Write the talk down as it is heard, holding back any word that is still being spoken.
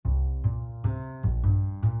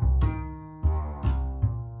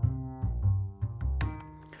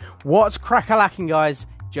What's crack-a-lacking, guys?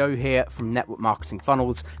 Joe here from Network Marketing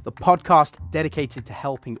Funnels, the podcast dedicated to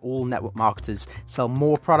helping all network marketers sell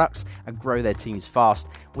more products and grow their teams fast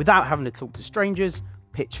without having to talk to strangers,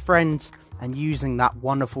 pitch friends, and using that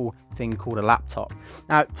wonderful thing called a laptop.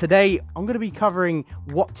 Now, today I'm going to be covering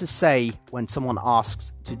what to say when someone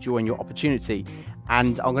asks to join your opportunity,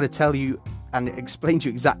 and I'm going to tell you and explain to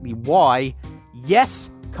you exactly why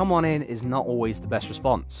yes, come on in is not always the best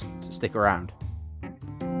response. So stick around.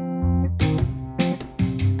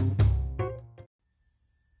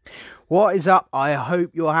 What is up? I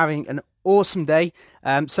hope you're having an awesome day.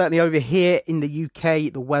 Certainly over here in the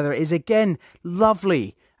UK, the weather is again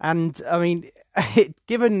lovely. And I mean,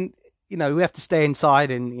 given, we have to stay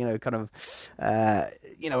inside and, we're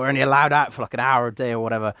only allowed out for like an hour a day or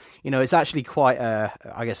whatever, it's actually quite,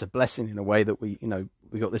 a blessing in a way that we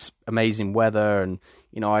got this amazing weather. And,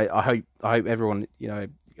 I hope everyone,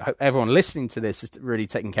 everyone listening to this is really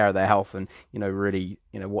taking care of their health and, really,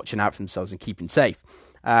 watching out for themselves and keeping safe.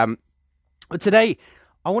 But today,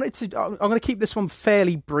 I'm going to keep this one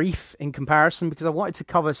fairly brief in comparison because I wanted to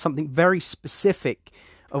cover something very specific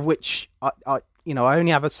of which I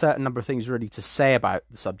only have a certain number of things really to say about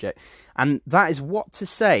the subject. And that is what to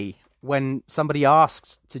say when somebody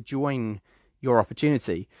asks to join your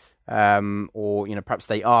opportunity, or, perhaps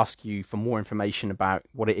they ask you for more information about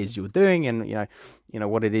what it is you're doing and,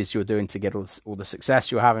 what it is you're doing to get all the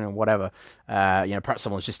success you're having and whatever. Perhaps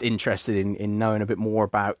someone's just interested in knowing a bit more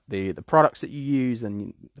about the products that you use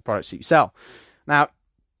and the products that you sell. Now,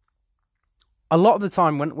 a lot of the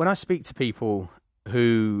time when I speak to people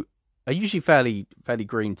who are usually fairly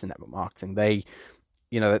green to network marketing, the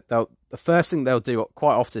first thing they'll do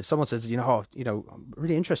quite often, if someone says, I'm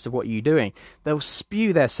really interested in what you're doing, they'll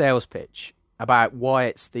spew their sales pitch about why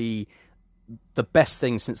it's the best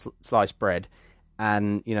thing since sliced bread.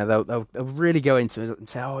 And, they'll really go into it and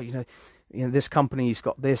say, this company's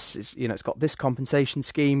got this, it's got this compensation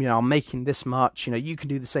scheme, I'm making this much, you can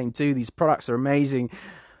do the same too. These products are amazing.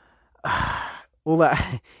 All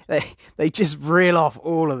that, they just reel off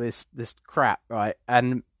all of this crap, right?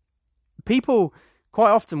 And people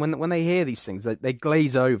quite often when they hear these things, they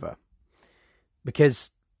glaze over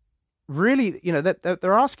because really,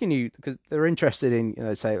 they're asking you because they're interested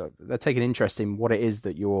in, say they're taking interest in what it is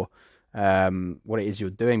that you're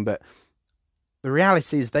doing. But the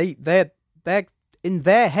reality is they're in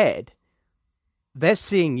their head, they're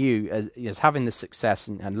seeing you as having this success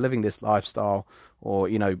and living this lifestyle, or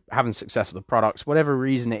having success with the products, whatever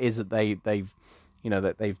reason it is that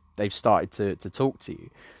they've started to talk to you.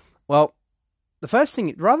 Well, the first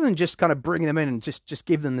thing, rather than just kind of bring them in and just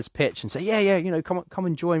give them this pitch and say, yeah, come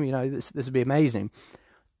and join me, this would be amazing.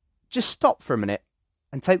 Just stop for a minute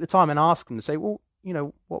and take the time and ask them to say, well,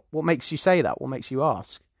 what makes you say that? What makes you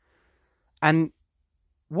ask? And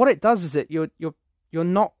what it does is that you're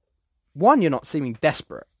not seeming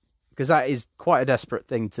desperate, because that is quite a desperate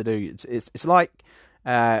thing to do. It's like,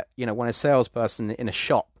 when a salesperson in a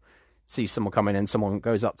shop sees someone come in and someone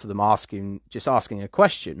goes up to them asking a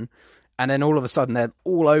question, and then all of a sudden they're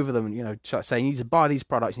all over them, saying you need to buy these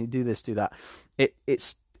products, you need to do this, do that.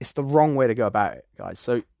 It's the wrong way to go about it, guys.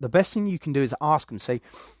 So the best thing you can do is ask them, say,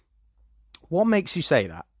 what makes you say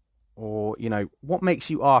that? Or, what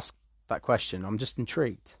makes you ask that question? I'm just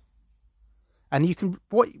intrigued. And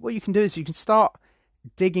what you can do is you can start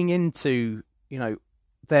digging into,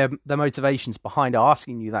 their motivations behind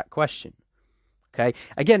asking you that question. Okay.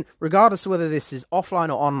 Again, regardless of whether this is offline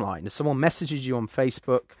or online, if someone messages you on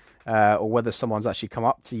Facebook, or whether someone's actually come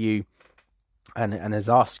up to you and has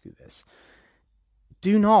asked you this,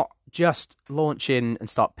 do not just launch in and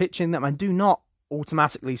start pitching them, and do not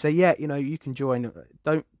automatically say, yeah, you can join.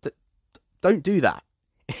 Don't do that.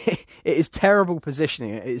 It is terrible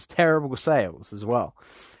positioning. It is terrible sales as well.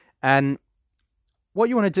 And what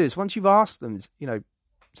you want to do is, once you've asked them,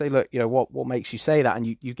 say, look, what makes you say that? And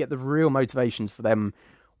you get the real motivations for them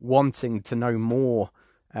wanting to know more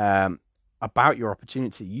about your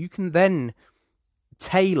opportunity. You can then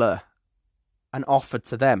tailor an offer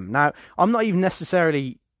to them. Now, I'm not even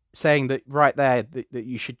necessarily saying that right there that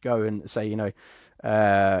you should go and say,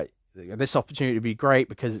 this opportunity would be great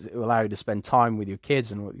because it will allow you to spend time with your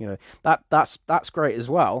kids, and that's great as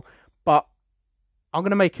well. But I'm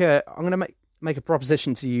going to make a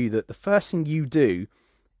proposition to you that the first thing you do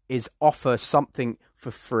is offer something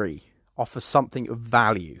for free, offer something of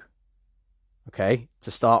value. Okay,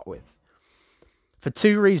 to start with, for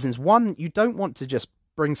two reasons. One, you don't want to just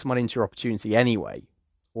bring someone into your opportunity anyway,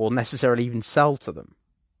 or necessarily even sell to them.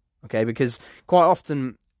 Okay, because quite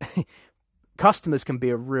often customers can be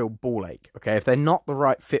a real ball ache. Okay, if they're not the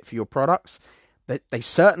right fit for your products, they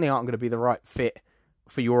certainly aren't going to be the right fit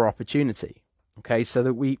for your opportunity. Okay, so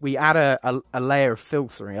that we add a layer of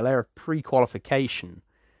filtering, a layer of pre-qualification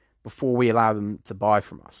before we allow them to buy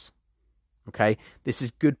from us. Okay, this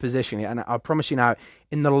is good positioning, and I promise you now,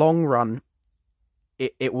 in the long run,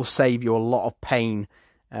 it will save you a lot of pain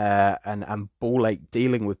and ball ache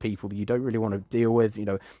dealing with people that you don't really want to deal with. You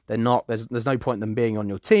know, they're not. There's no point in them being on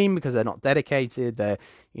your team because they're not dedicated.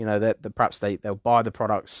 Perhaps they'll buy the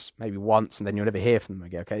products maybe once and then you'll never hear from them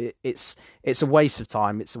again. Okay, it's a waste of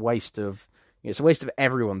time. It's a waste of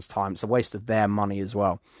everyone's time. It's a waste of their money as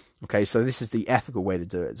well. Okay, so this is the ethical way to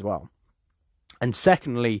do it as well. And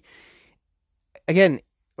secondly, again,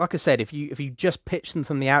 like I said, if you just pitch them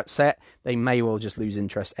from the outset, they may well just lose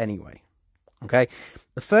interest anyway. Okay,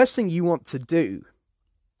 the first thing you want to do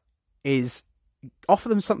is offer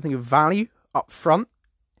them something of value up front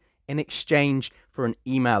in exchange for an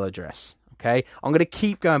email address. Okay, I'm going to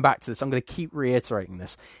keep going back to this. I'm going to keep reiterating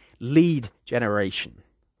this. Lead generation.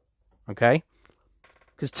 Okay,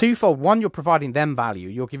 because twofold. One, you're providing them value.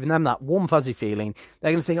 You're giving them that warm, fuzzy feeling.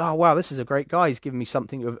 They're going to think, oh, wow, this is a great guy. He's giving me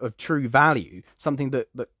something of true value, something that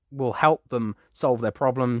will help them solve their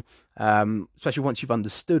problem, especially once you've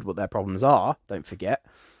understood what their problems are, don't forget.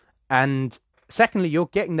 And secondly, you're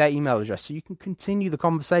getting their email address so you can continue the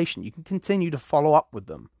conversation. You can continue to follow up with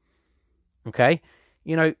them. Okay?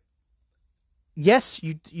 You know, yes,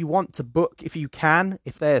 you want to book if you can,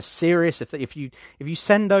 if they're serious, if you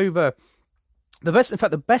send over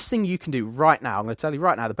the best thing you can do right now, I'm going to tell you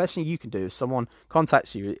right now, the best thing you can do if someone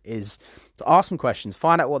contacts you is to ask them questions,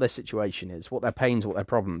 find out what their situation is, what their pains, what their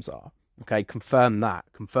problems are. Okay, confirm that.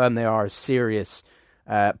 Confirm they are a serious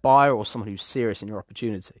buyer or someone who's serious in your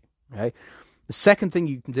opportunity. Okay. The second thing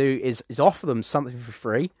you can do is offer them something for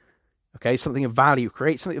free. Okay, something of value.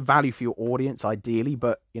 Create something of value for your audience, ideally,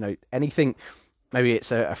 but anything. Maybe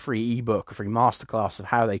it's a free ebook, a free masterclass of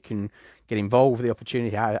how they can get involved with the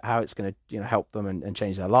opportunity, how it's going to help them and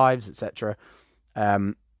change their lives, etc.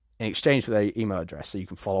 In exchange for their email address, so you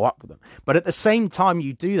can follow up with them. But at the same time,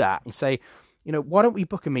 you do that and say, why don't we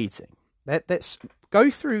book a meeting? Let's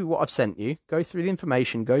go through what I've sent you, go through the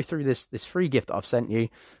information, go through this free gift that I've sent you.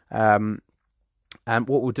 And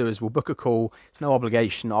what we'll do is we'll book a call. It's no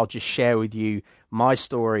obligation. I'll just share with you my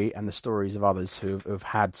story and the stories of others who have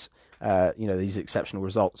had these exceptional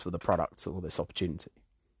results with the product or this opportunity.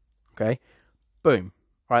 Okay, boom,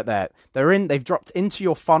 right there. They've dropped into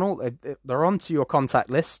your funnel. They're onto your contact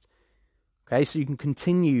list. Okay, so you can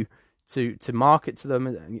continue to market to them,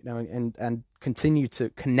 and continue to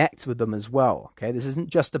connect with them as well. Okay, this isn't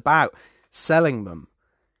just about selling them.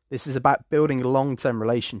 This is about building long-term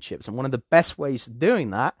relationships, and one of the best ways of doing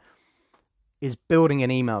that is building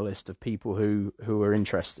an email list of people who are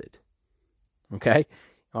interested. Okay.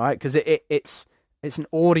 All right, because it's an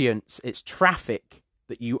audience, it's traffic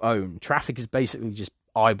that you own. Traffic is basically just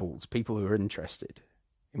eyeballs, people who are interested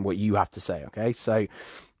in what you have to say. Okay, so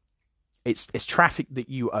it's traffic that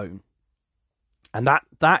you own, and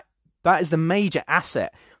that is the major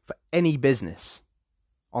asset for any business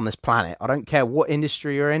on this planet. I don't care what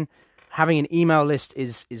industry you're in. Having an email list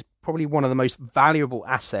is probably one of the most valuable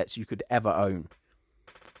assets you could ever own.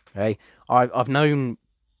 Okay, I've known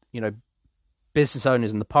business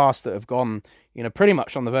owners in the past that have gone, pretty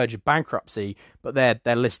much on the verge of bankruptcy, but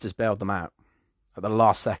their list has bailed them out at the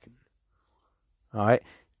last second. All right,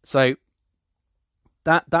 so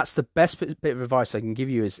that's the best bit of advice I can give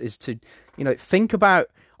you is to think about.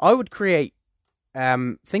 I would create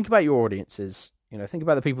think about your audiences. Think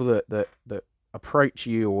about the people that approach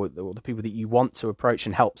you or the people that you want to approach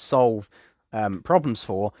and help solve problems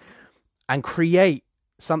for, and create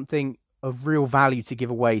something of real value to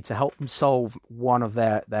give away to help them solve one of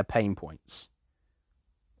their pain points.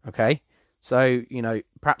 Okay, so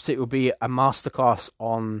perhaps it will be a masterclass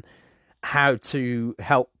on how to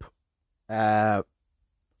help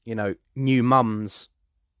new mums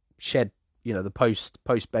shed the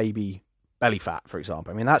post baby belly fat, for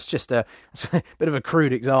example. I mean, that's a bit of a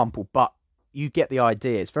crude example, but you get the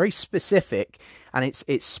idea. It's very specific, and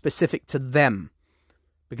it's specific to them,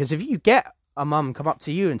 because if you get a mum come up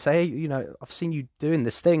to you and say, hey, I've seen you doing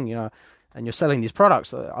this thing, and you're selling these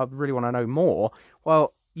products, I really want to know more.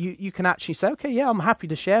 Well, you can actually say, okay, yeah, I'm happy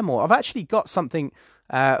to share more. I've actually got something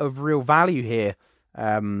of real value here,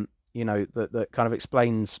 that kind of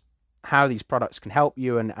explains how these products can help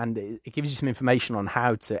you, and it gives you some information on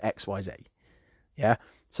how to X, Y, Z. Yeah.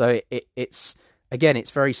 So it's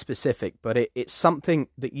very specific, but it's something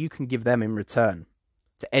that you can give them in return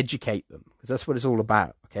to educate them, because that's what it's all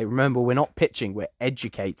about. Okay. Remember, we're not pitching, we're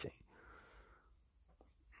educating.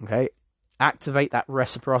 Okay. Activate that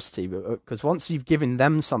reciprocity, because once you've given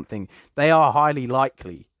them something, they are highly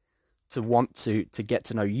likely to want to get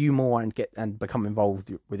to know you more and become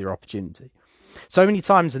involved with your opportunity. So many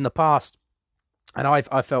times in the past, and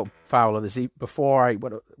I felt foul of this before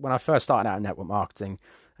when I first started out in network marketing,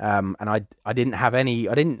 and I didn't have an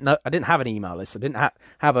email list. I didn't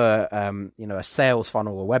have a sales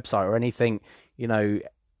funnel or website or anything,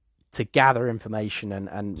 to gather information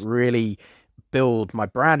and really build my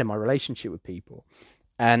brand and my relationship with people.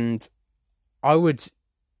 And I would,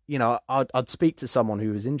 I'd speak to someone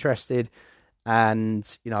who was interested,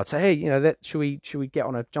 and I'd say, hey, should we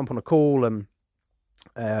jump on a call and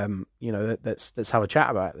let's have a chat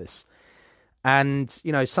about this. And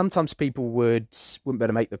sometimes people wouldn't be able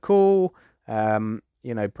to make the call.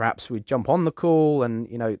 Perhaps we'd jump on the call, and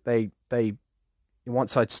they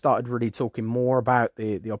once I'd started really talking more about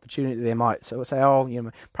the opportunity, they might say,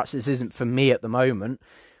 perhaps this isn't for me at the moment.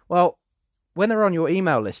 Well, when they're on your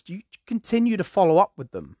email list, you continue to follow up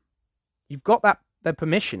with them. You've got their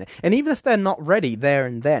permission, and even if they're not ready there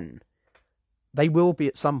and then, they will be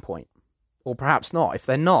at some point. Or perhaps not. If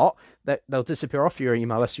they're not, they'll disappear off your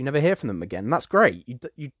email list. You never hear from them again. And that's great.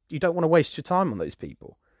 You don't want to waste your time on those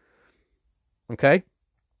people. Okay?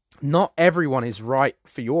 Not everyone is right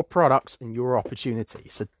for your products and your opportunity.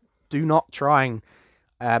 So do not try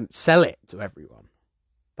and sell it to everyone.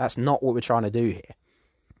 That's not what we're trying to do here.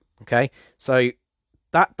 Okay? So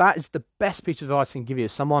that is the best piece of advice I can give you.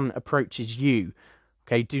 If someone approaches you,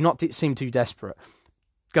 okay, do not seem too desperate.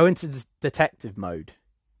 Go into detective mode.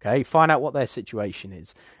 Okay, find out what their situation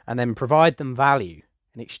is, and then provide them value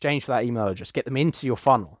in exchange for that email address. Get them into your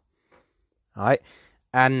funnel. All right,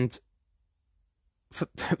 and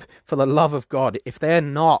for the love of God, if they're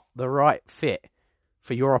not the right fit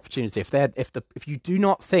for your opportunity, if you do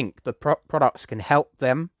not think the products can help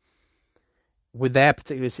them with their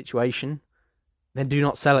particular situation, then do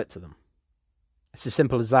not sell it to them. It's as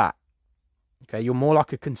simple as that. Okay, you're more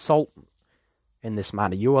like a consultant in this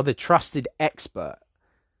manner. You are the trusted expert.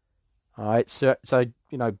 All right, so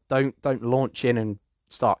don't launch in and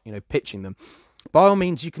start pitching them. By all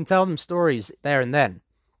means, you can tell them stories there and then.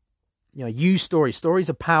 Use stories. Stories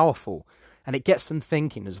are powerful, and it gets them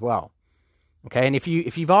thinking as well. Okay, and if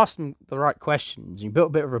you've asked them the right questions, you built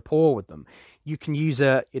a bit of rapport with them, you can use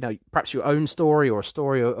perhaps your own story or a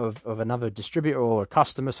story of another distributor or a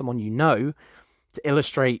customer, someone to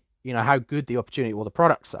illustrate how good the opportunity or the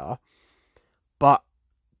products are. But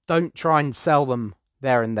don't try and sell them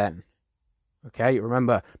there and then. Okay,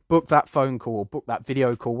 remember, book that phone call, book that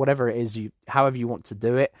video call, whatever it is, however you want to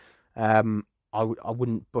do it. I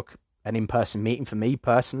wouldn't book an in-person meeting for me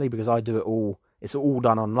personally, because I do it all. It's all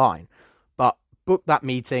done online. But book that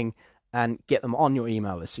meeting and get them on your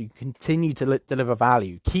email list so you continue to deliver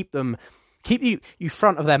value. Keep you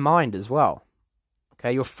front of their mind as well.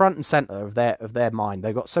 Okay, you're front and center of their mind.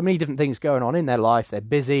 They've got so many different things going on in their life. They're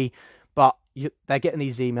busy, but they're getting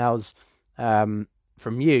these emails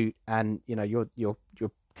from you, and you're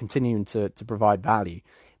continuing to provide value.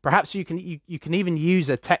 Perhaps you can even use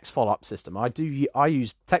a text follow-up system. I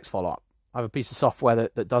use text follow-up. I have a piece of software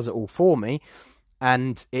that does it all for me,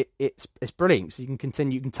 and it's brilliant. So you can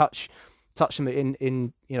touch them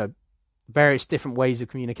in various different ways of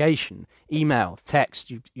communication. Email, text,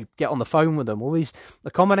 you get on the phone with them.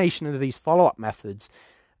 The combination of these follow-up methods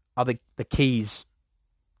are the keys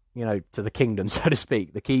to the kingdom, so to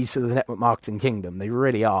speak, the keys to the network marketing kingdom. They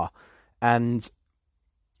really are. And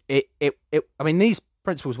these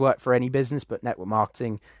principles work for any business, but network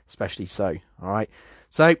marketing especially so. All right.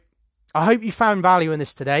 So I hope you found value in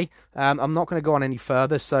this today. I'm not going to go on any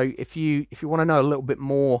further. So if you want to know a little bit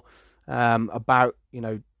more about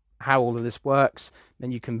how all of this works,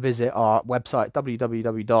 then you can visit our website,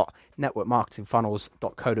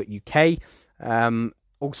 www.networkmarketingfunnels.co.uk.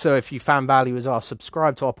 Also, if you found value as well,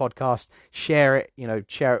 subscribe to our podcast, share it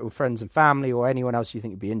with friends and family or anyone else you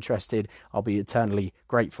think would be interested. I'll be eternally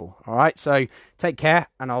grateful. All right, so take care,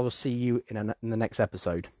 and I will see you in the next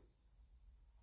episode.